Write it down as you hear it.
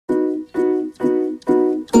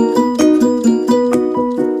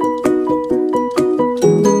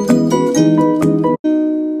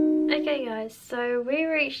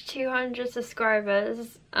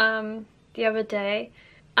subscribers the other day.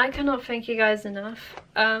 I cannot thank you guys enough.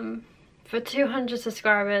 For 200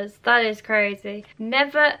 subscribers, that is crazy.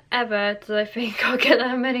 Never ever did I think I'll get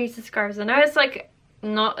that many subscribers. I know it's like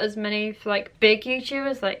not as many for like big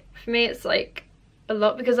YouTubers. Like for me it's like a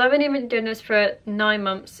lot because I've only been doing this for 9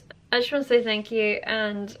 months. I just want to say thank you,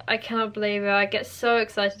 and I cannot believe it. I get so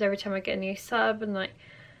excited every time I get a new sub and like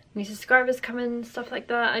new subscribers come in and stuff like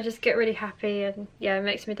that. I just get really happy, and yeah, it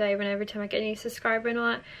makes my day when every time I get a new subscriber and all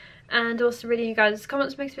that. And also reading you guys'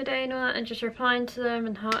 comments makes my day and all that, and just replying to them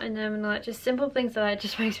and hearting them and like just simple things like that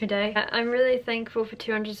just makes my day. I'm really thankful for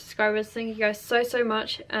 200 subscribers. Thank you guys so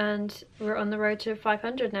much, and we're on the road to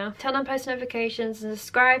 500 now. Turn on post notifications and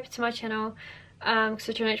subscribe to my channel because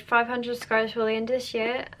we're trying to reach 500 subscribers for the end of this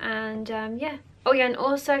year. And yeah. Oh yeah, and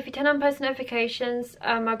also if you turn on post notifications,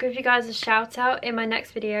 I'll give you guys a shout out in my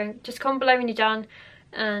next video. Just comment below when you're done,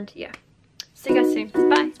 and yeah. See you guys soon.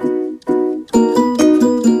 Bye.